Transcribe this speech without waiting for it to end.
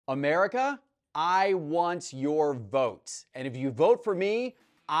America, I want your vote. And if you vote for me,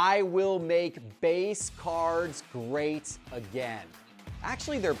 I will make base cards great again.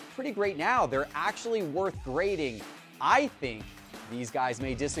 Actually, they're pretty great now. They're actually worth grading. I think these guys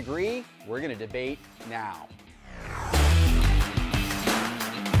may disagree. We're going to debate now.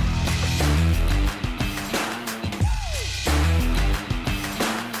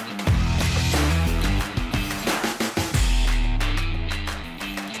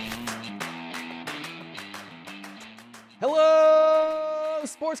 Hello,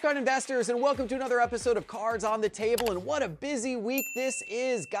 sports card investors, and welcome to another episode of Cards on the Table. And what a busy week this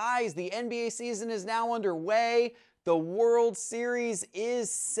is, guys. The NBA season is now underway. The World Series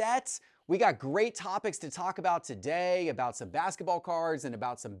is set. We got great topics to talk about today, about some basketball cards and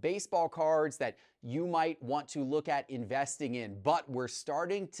about some baseball cards that you might want to look at investing in. But we're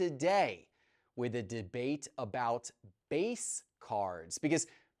starting today with a debate about base cards, because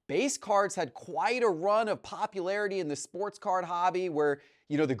base cards had quite a run of popularity in the sports card hobby where,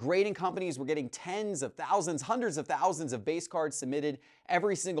 the grading companies were getting tens of thousands, hundreds of thousands of base cards submitted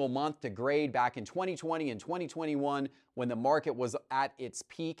every single month to grade back in 2020 and 2021 when the market was at its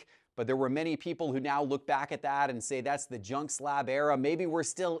peak. But there were many people who now look back at that and say that's the junk slab era. Maybe we're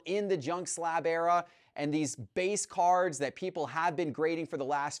still in the junk slab era, and these base cards that people have been grading for the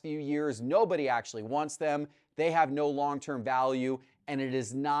last few years, nobody actually wants them. They have no long-term value, and it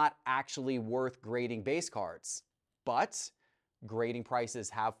is not actually worth grading base cards. But grading prices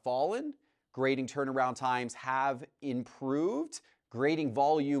have fallen, grading turnaround times have improved, grading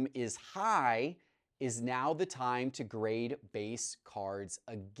volume is high. Is now the time to grade base cards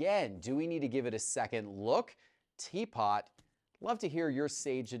again? Do we need to give it a second look? Teapot, love to hear your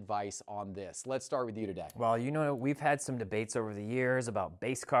sage advice on this. Let's start with you today. Well, we've had some debates over the years about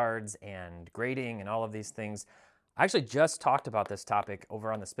base cards and grading and all of these things. I actually just talked about this topic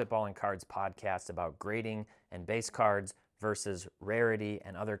over on the Spitballing Cards podcast about grading and base cards versus rarity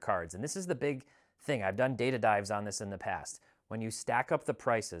and other cards. And this is the big thing. I've done data dives on this in the past. When you stack up the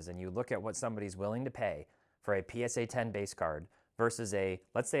prices and you look at what somebody's willing to pay for a PSA 10 base card versus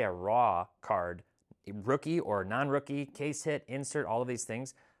let's say a raw card, rookie or non-rookie, case hit, insert, all of these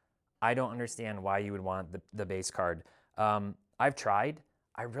things, I don't understand why you would want the base card. I've tried.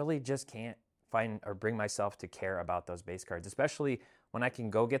 I really just can't find or bring myself to care about those base cards, especially when I can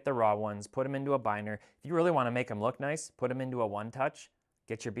go get the raw ones, put them into a binder. If you really want to make them look nice, put them into a one-touch,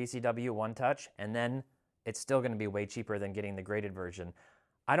 get your BCW one-touch, and then it's still going to be way cheaper than getting the graded version.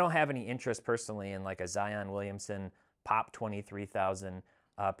 I don't have any interest personally in like a Zion Williamson Pop 23,000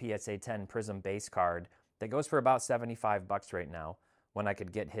 PSA 10 Prism base card that goes for about $75 right now, when I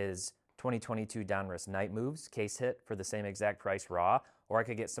could get his 2022 Donruss Night Moves case hit for the same exact price raw, or I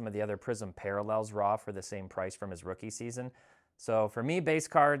could get some of the other Prism Parallels raw for the same price from his rookie season. So for me, base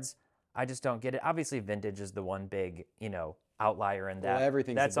cards, I just don't get it. Obviously, vintage is the one big, outlier in that. Well,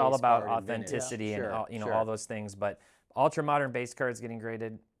 that's all about authenticity and all those things. But ultra modern base cards getting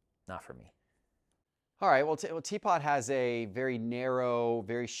graded, not for me. All right, well, Teapot has a very narrow,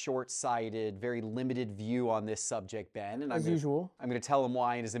 very short-sighted, very limited view on this subject, Ben. And As usual. I'm going to tell him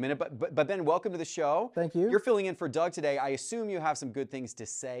why in just a minute. But Ben, welcome to the show. Thank you. You're filling in for Doug today. I assume you have some good things to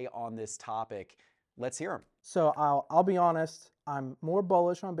say on this topic. Let's hear them. So I'll be honest, I'm more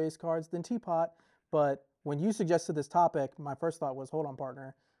bullish on base cards than Teapot, but when you suggested this topic, my first thought was, hold on,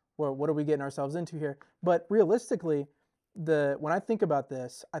 partner, what are we getting ourselves into here? But realistically, when I think about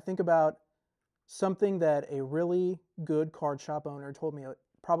this, I think about something that a really good card shop owner told me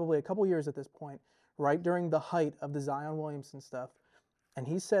probably a couple years at this point, right during the height of the Zion Williamson stuff. And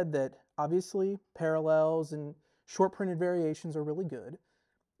he said that obviously parallels and short printed variations are really good,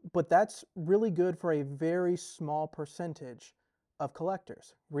 but that's really good for a very small percentage of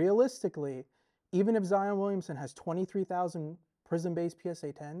collectors. Realistically, even if Zion Williamson has 23,000 Prism-based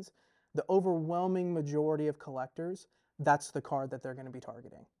PSA 10s, the overwhelming majority of collectors, that's the card that they're going to be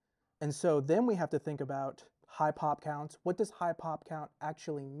targeting. And so then we have to think about high pop counts. What does high pop count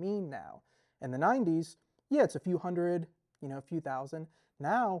actually mean now? In the 90s, yeah, it's a few hundred, a few thousand.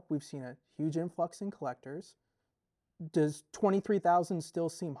 Now we've seen a huge influx in collectors. Does 23,000 still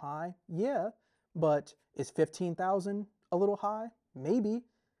seem high? Yeah, but is 15,000 a little high? Maybe.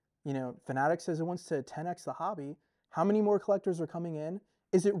 Fanatics says it wants to 10x the hobby. How many more collectors are coming in?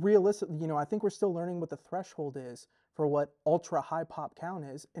 Is it realistic? I think we're still learning what the threshold is for what ultra high pop count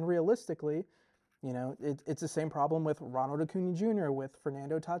is. And realistically, it's the same problem with Ronald Acuna Jr., with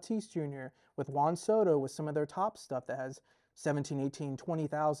Fernando Tatis Jr., with Juan Soto, with some of their top stuff that has 17, 18,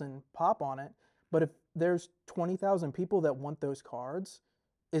 20,000 pop on it. But if there's 20,000 people that want those cards,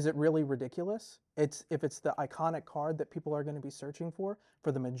 is it really ridiculous? if it's the iconic card that people are going to be searching for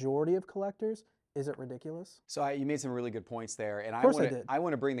the majority of collectors, is it ridiculous? So you made some really good points there, and Of course I did. I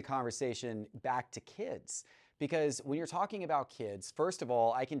want to bring the conversation back to kids, because when you're talking about kids, first of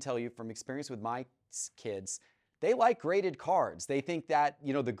all, I can tell you from experience with my kids, they like graded cards. They think that,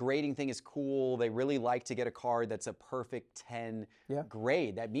 you know, the grading thing is cool. They really like to get a card that's a perfect 10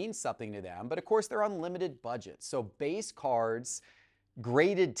 grade. That means something to them. But of course, they're on limited budgets. So base cards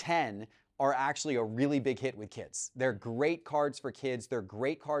graded 10 are actually a really big hit with kids. They're great cards for kids. They're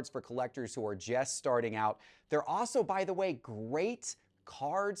great cards for collectors who are just starting out. They're also, by the way, great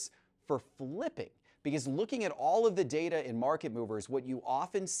cards for flipping. Because looking at all of the data in Market Movers, what you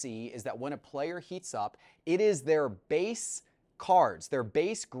often see is that when a player heats up, it is their base cards, their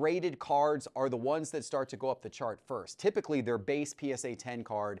base graded cards are the ones that start to go up the chart first. Typically, their base PSA 10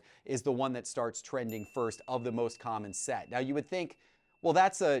 card is the one that starts trending first of the most common set. Now, you would think, well,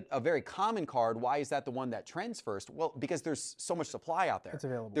 that's a very common card. Why is that the one that trends first? Well, because there's so much supply out there. It's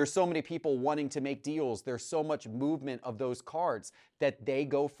available. There's so many people wanting to make deals. There's so much movement of those cards that they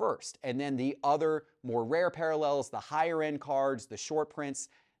go first. And then the other more rare parallels, the higher end cards, the short prints,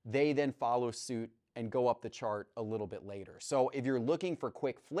 they then follow suit and go up the chart a little bit later. So if you're looking for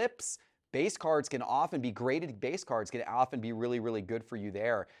quick flips, base cards can often be graded. Base cards can often be really, really good for you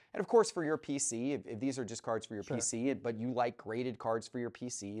there. And of course, for your PC, if these are just cards for your PC, but you like graded cards for your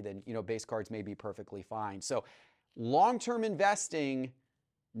PC, then, you know, base cards may be perfectly fine. So long-term investing,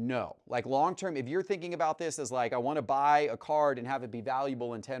 no. Like long-term, if you're thinking about this as like, I want to buy a card and have it be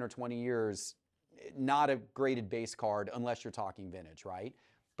valuable in 10 or 20 years, not a graded base card unless you're talking vintage, right?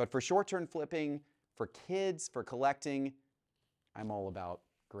 But for short-term flipping, for kids, for collecting, I'm all about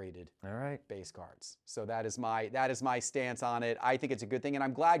graded base cards. So that is my stance on it. I think it's a good thing, and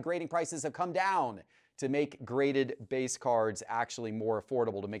I'm glad grading prices have come down to make graded base cards actually more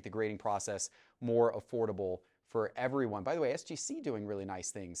affordable, to make the grading process more affordable for everyone. By the way, SGC doing really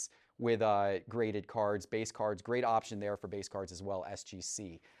nice things with graded cards, base cards. Great option there for base cards as well,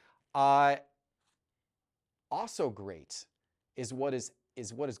 SGC. Also great is what is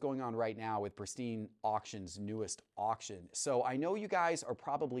going on right now with Pristine Auction's newest auction. So I know you guys are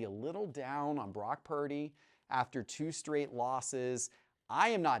probably a little down on Brock Purdy after 2 straight losses. I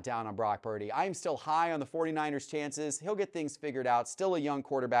am not down on Brock Purdy. I am still high on the 49ers' chances. He'll get things figured out. Still a young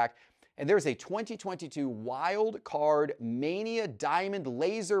quarterback. And there's a 2022 Wild Card Mania Diamond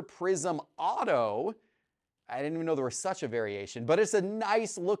Laser Prism Auto. I didn't even know there was such a variation, but it's a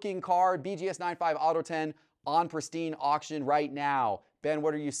nice looking card. BGS 95 Auto 10 on Pristine Auction right now. Ben,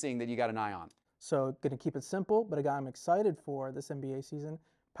 what are you seeing that you got an eye on? So going to keep it simple, but a guy I'm excited for this NBA season,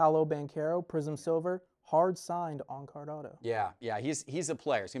 Paolo Banchero, Prism Silver, hard signed on card auto. Yeah, he's a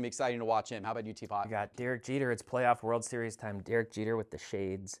player. It's going to be exciting to watch him. How about you, Teapot? You got Derek Jeter. It's playoff World Series time. Derek Jeter with the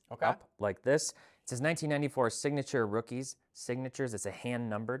shades up like this. It says 1994 signature rookies. Signatures, it's a hand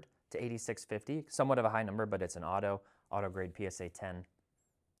numbered to 8650. Somewhat of a high number, but it's an auto grade PSA 10.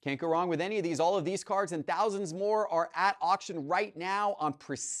 Can't go wrong with any of these. All of these cards and thousands more are at auction right now on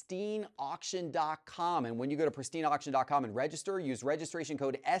pristineauction.com. And when you go to pristineauction.com and register, use registration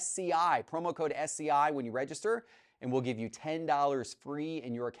code SCI, promo code SCI when you register, and we'll give you $10 free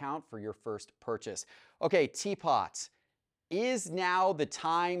in your account for your first purchase. Okay, Teapot, is now the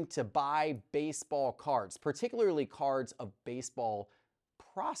time to buy baseball cards, particularly cards of baseball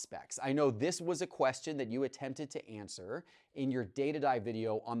prospects? I know this was a question that you attempted to answer in your data dive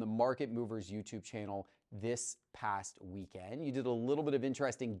video on the Market Movers YouTube channel this past weekend. You did a little bit of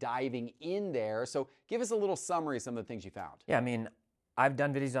interesting diving in there. So give us a little summary of some of the things you found. Yeah, I mean, I've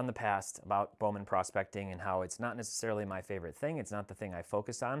done videos in the past about Bowman prospecting and how it's not necessarily my favorite thing. It's not the thing I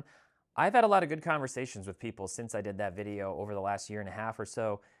focus on. I've had a lot of good conversations with people since I did that video over the last year and a half or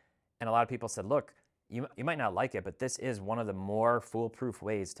so. And a lot of people said, look, you might not like it, but this is one of the more foolproof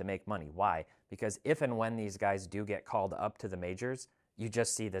ways to make money. Why? Because if and when these guys do get called up to the majors, you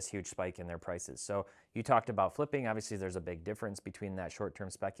just see this huge spike in their prices. So you talked about flipping. Obviously, there's a big difference between that short-term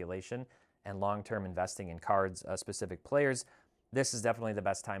speculation and long-term investing in cards, specific players. This is definitely the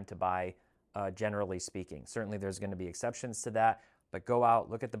best time to buy, generally speaking. Certainly, there's going to be exceptions to that, but go out,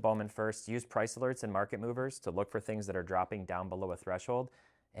 look at the Bowman first, use price alerts and Market Movers to look for things that are dropping down below a threshold.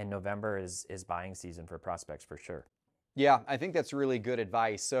 And November is buying season for prospects for sure. Yeah, I think that's really good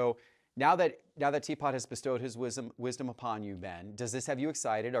advice. So now that Teapot has bestowed his wisdom upon you, Ben, does this have you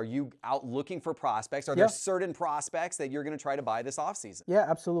excited? Are you out looking for prospects? Are there certain prospects that you're going to try to buy this offseason? Yeah,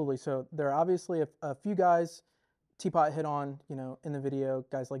 absolutely. So there are obviously a few guys Teapot hit on, in the video,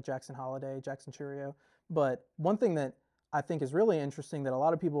 guys like Jackson Holiday, Jackson Churio. But one thing that I think is really interesting that a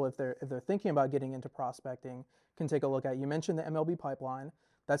lot of people, if they're thinking about getting into prospecting, can take a look at. You mentioned the MLB pipeline.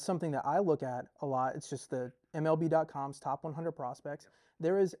 that's something that I look at a lot. It's just the MLB.com's top 100 prospects.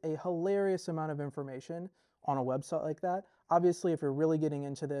 There is a hilarious amount of information on a website like that. Obviously, if you're really getting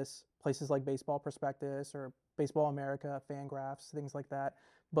into this, places like Baseball Prospectus or Baseball America, Fangraphs, things like that.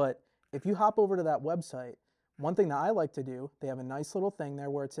 But if you hop over to that website, one thing that I like to do, they have a nice little thing there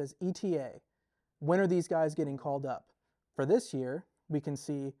where it says ETA. When are these guys getting called up? For this year, we can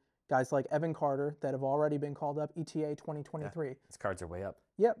see guys like Evan Carter that have already been called up, ETA 2023. Yeah, his cards are way up.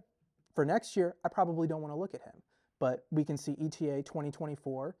 Yep. For next year, I probably don't want to look at him. But we can see ETA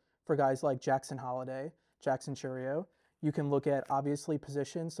 2024 for guys like Jackson Holliday, Jackson Churio. You can look at, obviously,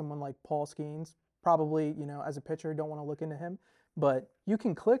 positions, someone like Paul Skeens. Probably, as a pitcher, don't want to look into him. But you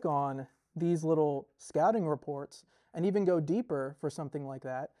can click on these little scouting reports and even go deeper for something like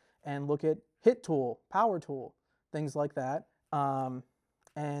that and look at hit tool, power tool, things like that.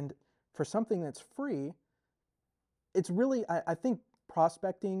 And for something that's free, it's really, I think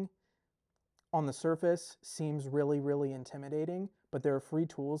prospecting on the surface seems really, really intimidating, but there are free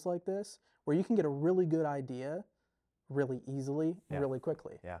tools like this where you can get a really good idea really easily and really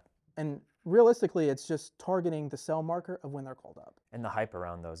quickly. Yeah. And realistically, it's just targeting the sell marker of when they're called up. And the hype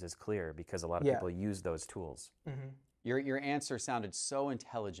around those is clear because a lot of people use those tools. Mm-hmm. Your answer sounded so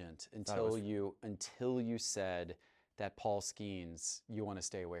intelligent until you said that Paul Skeens, you want to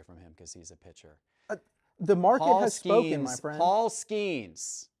stay away from him because he's a pitcher. The market has spoken, my friend. Paul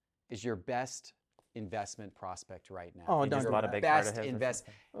Skeens is your best investment prospect right now. Oh, There's a lot of big best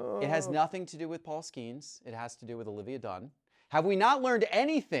investment. It has nothing to do with Paul Skeens. It has to do with Olivia Dunn. Have we not learned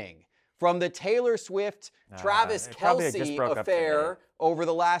anything from the Taylor Swift, Travis Kelce affair over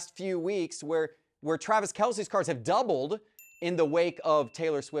the last few weeks where Travis Kelce's cards have doubled in the wake of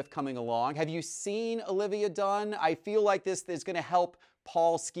Taylor Swift coming along? Have you seen Olivia Dunn? I feel like this is going to help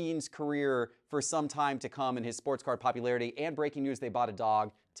Paul Skeens' career for some time to come in his sports card popularity. And breaking news, they bought a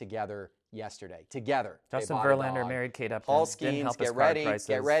dog together yesterday. Together. Justin Verlander married Kate Upton. Paul Skeens,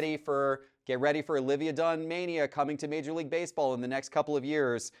 get ready for Olivia Dunn mania coming to Major League Baseball in the next couple of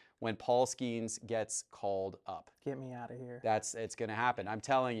years when Paul Skeens gets called up. Get me out of here. It's going to happen. I'm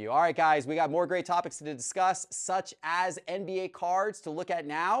telling you. All right, guys, we got more great topics to discuss, such as NBA cards to look at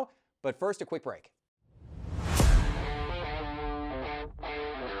now. But first, a quick break.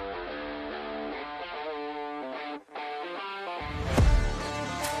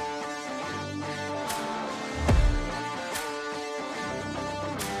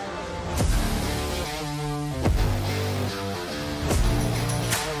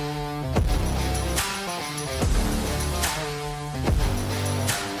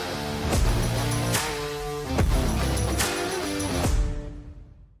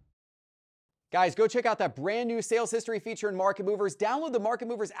 Guys, go check out that brand new sales history feature in Market Movers. Download the Market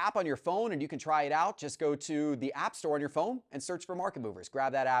Movers app on your phone and you can try it out. Just go to the App Store on your phone and search for Market Movers.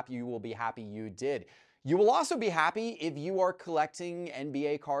 Grab that app. You will be happy you did. You will also be happy if you are collecting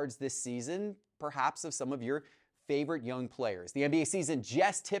NBA cards this season, perhaps of some of your favorite young players. The NBA season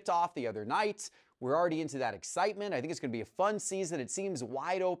just tipped off the other night. We're already into that excitement. I think it's going to be a fun season. It seems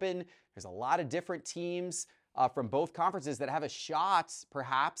wide open. There's a lot of different teams from both conferences that have a shot,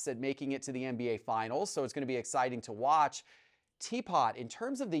 perhaps, at making it to the NBA Finals. So it's going to be exciting to watch. Teapot, in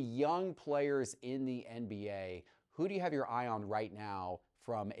terms of the young players in the NBA, who do you have your eye on right now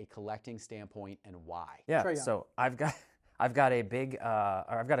from a collecting standpoint, and why? Yeah, so I've got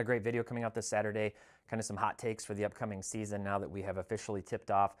a great video coming out this Saturday, kind of some hot takes for the upcoming season now that we have officially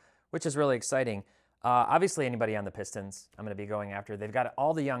tipped off, which is really exciting. Obviously, anybody on the Pistons, I'm going to be going after. They've got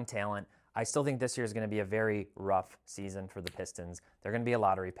all the young talent. I still think this year is going to be a very rough season for the Pistons. They're going to be a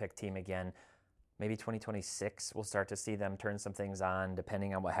lottery pick team again. Maybe 2026, we'll start to see them turn some things on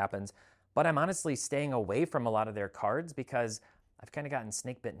depending on what happens. But I'm honestly staying away from a lot of their cards because I've kind of gotten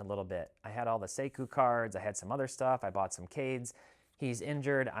snake bitten a little bit. I had all the Sekou cards. I had some other stuff. I bought some Cades. He's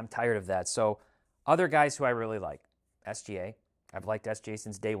injured. I'm tired of that. So other guys who I really like, SGA. I've liked SGA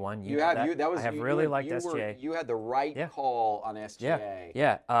since day one. I have really liked SGA. You had the right call on SGA.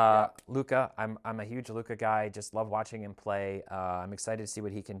 Yeah. Luka. I'm a huge Luka guy. Just love watching him play. I'm excited to see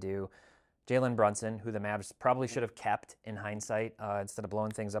what he can do. Jalen Brunson, who the Mavs probably should have kept in hindsight instead of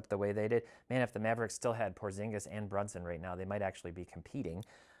blowing things up the way they did. Man, if the Mavericks still had Porzingis and Brunson right now, they might actually be competing.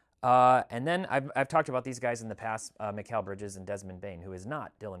 And then I've talked about these guys in the past, Mikal Bridges and Desmond Bane, who is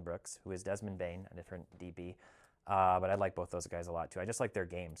not Dylan Brooks, who is Desmond Bane, a different DB. But I like both those guys a lot, too. I just like their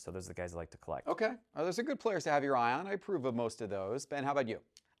games, so those are the guys I like to collect. Okay. Those are good players to have your eye on. I approve of most of those. Ben, how about you?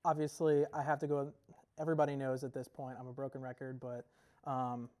 Obviously, I have to go. Everybody knows at this point I'm a broken record, but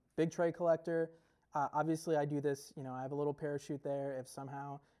big trade collector. Obviously, I do this. I have a little parachute there. If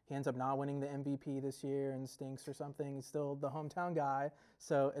somehow He ends up not winning the MVP this year and stinks or something. He's still the hometown guy,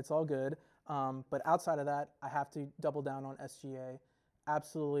 so it's all good. But outside of that, I have to double down on SGA.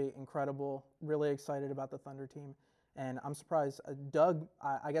 Absolutely incredible. Really excited about the Thunder team. And I'm surprised. Doug,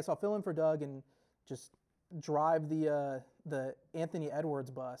 I guess I'll fill in for Doug and just drive the Anthony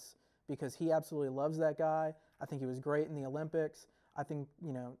Edwards bus because he absolutely loves that guy. I think he was great in the Olympics. I think,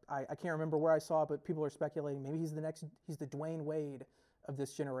 I can't remember where I saw it, but people are speculating maybe he's the Dwayne Wade of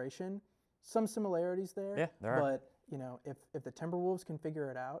this generation. Some similarities there. Yeah, there are. But, if the Timberwolves can figure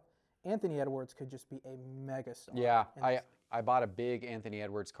it out, Anthony Edwards could just be a mega star. Yeah, I bought a big Anthony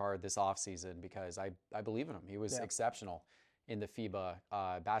Edwards card this offseason because I believe in him. He was exceptional in the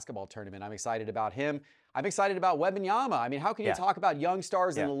FIBA basketball tournament. I'm excited about him. I'm excited about Wembanyama. I mean, how can you talk about young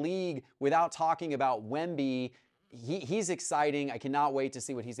stars in the league without talking about Wemby? He's exciting. I cannot wait to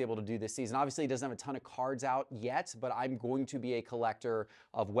see what he's able to do this season. Obviously, he doesn't have a ton of cards out yet, but I'm going to be a collector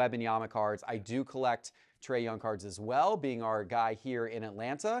of Wembanyama cards. I do collect Trae Young cards as well, being our guy here in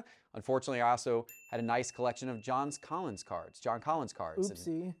Atlanta. Unfortunately, I also had a nice collection of John Collins cards.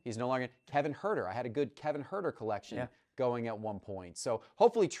 Oopsie. And he's no longer Kevin Huerter. I had a good Kevin Huerter collection going at one point. So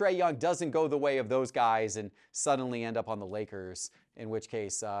hopefully Trae Young doesn't go the way of those guys and suddenly end up on the Lakers, in which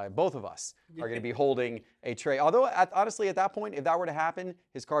case both of us are going to be holding a Trae. Although, honestly, at that point, if that were to happen,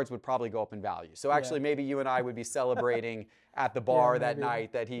 his cards would probably go up in value. So actually, maybe you and I would be celebrating at the bar that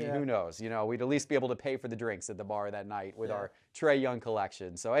night that who knows, we'd at least be able to pay for the drinks at the bar that night with our Trae Young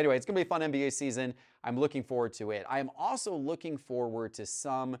collection. So anyway, it's going to be a fun NBA season. I'm looking forward to it. I am also looking forward to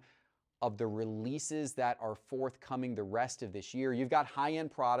some of the releases that are forthcoming the rest of this year. You've got high-end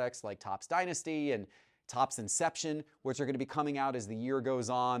products like Topps Dynasty and Topps Inception, which are going to be coming out as the year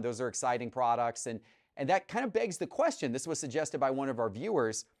goes on. Those are exciting products. And that kind of begs the question, this was suggested by one of our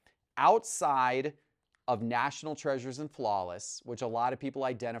viewers, outside of National Treasures and Flawless, which a lot of people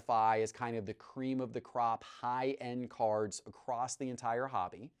identify as kind of the cream of the crop, high-end cards across the entire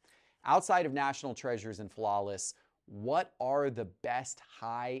hobby. Outside of National Treasures and Flawless, what are the best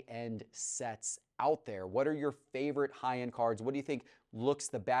high-end sets out there? What are your favorite high-end cards? What do you think looks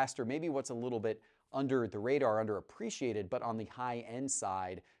the best, or maybe what's a little bit under the radar, underappreciated, but on the high-end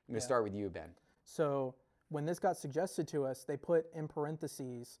side? I'm going to start with you, Ben. So when this got suggested to us, they put in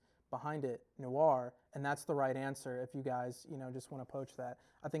parentheses behind it Noir, and that's the right answer if you guys just want to poach that.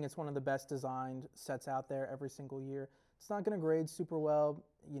 I think it's one of the best designed sets out there every single year. It's not going to grade super well,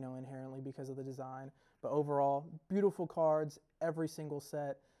 inherently because of the design, but overall, beautiful cards, every single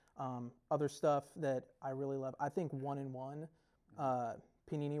set. Other stuff that I really love, I think 1-in-1,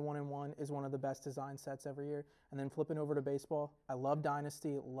 Panini 1-in-1 is one of the best design sets every year. And then flipping over to baseball, I love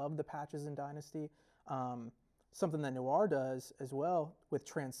Dynasty, love the patches in Dynasty. Something that Noir does as well with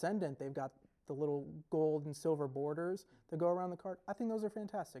Transcendent, they've got the little gold and silver borders that go around the card. I think those are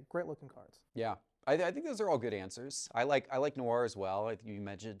fantastic, great looking cards. Yeah, I think those are all good answers. I like Noir as well. I think you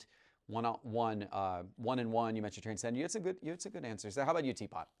mentioned 1-in-1. You mentioned Transcendent. You had some good answers. So how about you,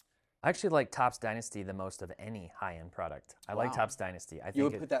 Teapot? I actually like Topps Dynasty the most of any high-end product. I like Topps Dynasty. I think you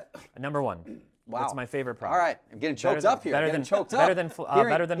would put that number one. Wow, that's my favorite product. All right, I'm getting choked up here. Better than Hearing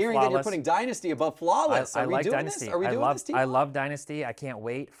Flawless. that you're putting Dynasty above Flawless. I Are we like doing Dynasty. this? Are we doing this, Teapot? I love Dynasty. I can't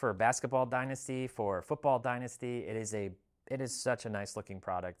wait for Basketball Dynasty, for Football Dynasty. It is such a nice looking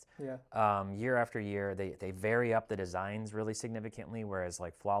product. Yeah. Year after year, they vary up the designs really significantly, whereas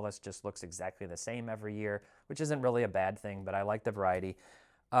like Flawless just looks exactly the same every year, which isn't really a bad thing, but I like the variety.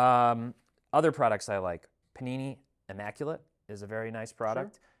 Other products I like, Panini Immaculate is a very nice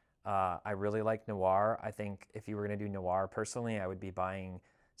product. Sure. I really like Noir. I think if you were going to do Noir, personally, I would be buying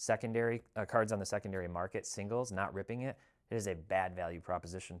secondary cards on the secondary market, singles, not ripping it. It is a bad value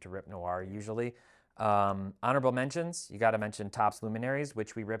proposition to rip Noir usually. Honorable mentions, you got to mention Topps Luminaries,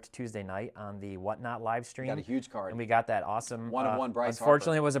 which we ripped Tuesday night on the Whatnot live stream. Got a huge card. And we got that awesome 1-of-1 Bryce Harper.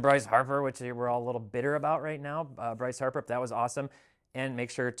 Unfortunately, it was a Bryce Harper, which we're all a little bitter about right now. Bryce Harper, that was awesome. And make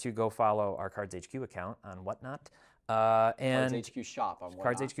sure to go follow our Cards HQ account on Whatnot. And Cards HQ Shop on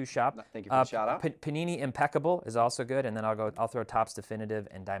Whatnot. Cards HQ Shop. Thank you for the shout out. Panini Impeccable is also good, and then I'll throw Topps Definitive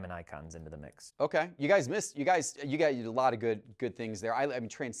and Diamond Icons into the mix. Okay, you got a lot of good things there. I mean,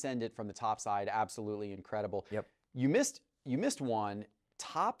 Transcendent from the top side, absolutely incredible. Yep. You missed one,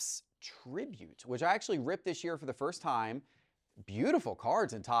 Topps Tribute, which I actually ripped this year for the first time. Beautiful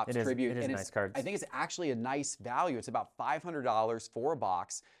cards in Topps Tribute. It is nice cards. I think it's actually a nice value. It's about $500 for a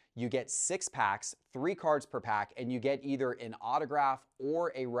box. You get 6 packs, 3 cards per pack, and you get either an autograph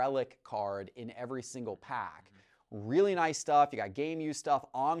or a relic card in every single pack. Really nice stuff. You got game use stuff,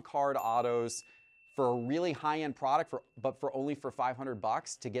 on-card autos for a really high-end product, but only for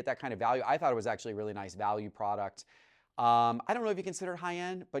 $500 to get that kind of value. I thought it was actually a really nice value product. I don't know if you consider it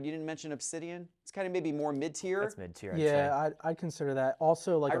high-end, but you didn't mention Obsidian. It's kind of maybe more mid-tier. That's mid-tier. I'd say. Yeah, I'd consider that.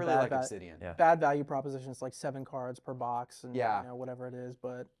 Also, like I a really bad, like Obsidian. Yeah. bad value proposition is like 7 cards per box, and Yeah. you know, whatever it is.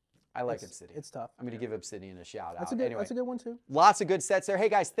 But I like it's, Obsidian. It's tough. I'm going to give Obsidian a shout That's out. a good. Anyway, That's a good one too. lots of good sets there. Hey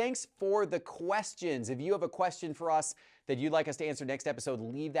guys, thanks for the questions. If you have a question for us that you'd like us to answer next episode,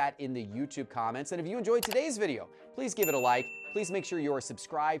 leave that in the YouTube comments. And if you enjoyed today's video, please give it a like. Please make sure you're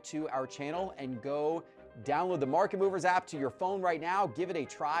subscribed to our channel and go download the Market Movers app to your phone right now. Give it a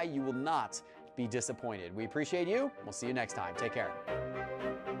try. You will not be disappointed. We appreciate you. We'll see you next time. Take care.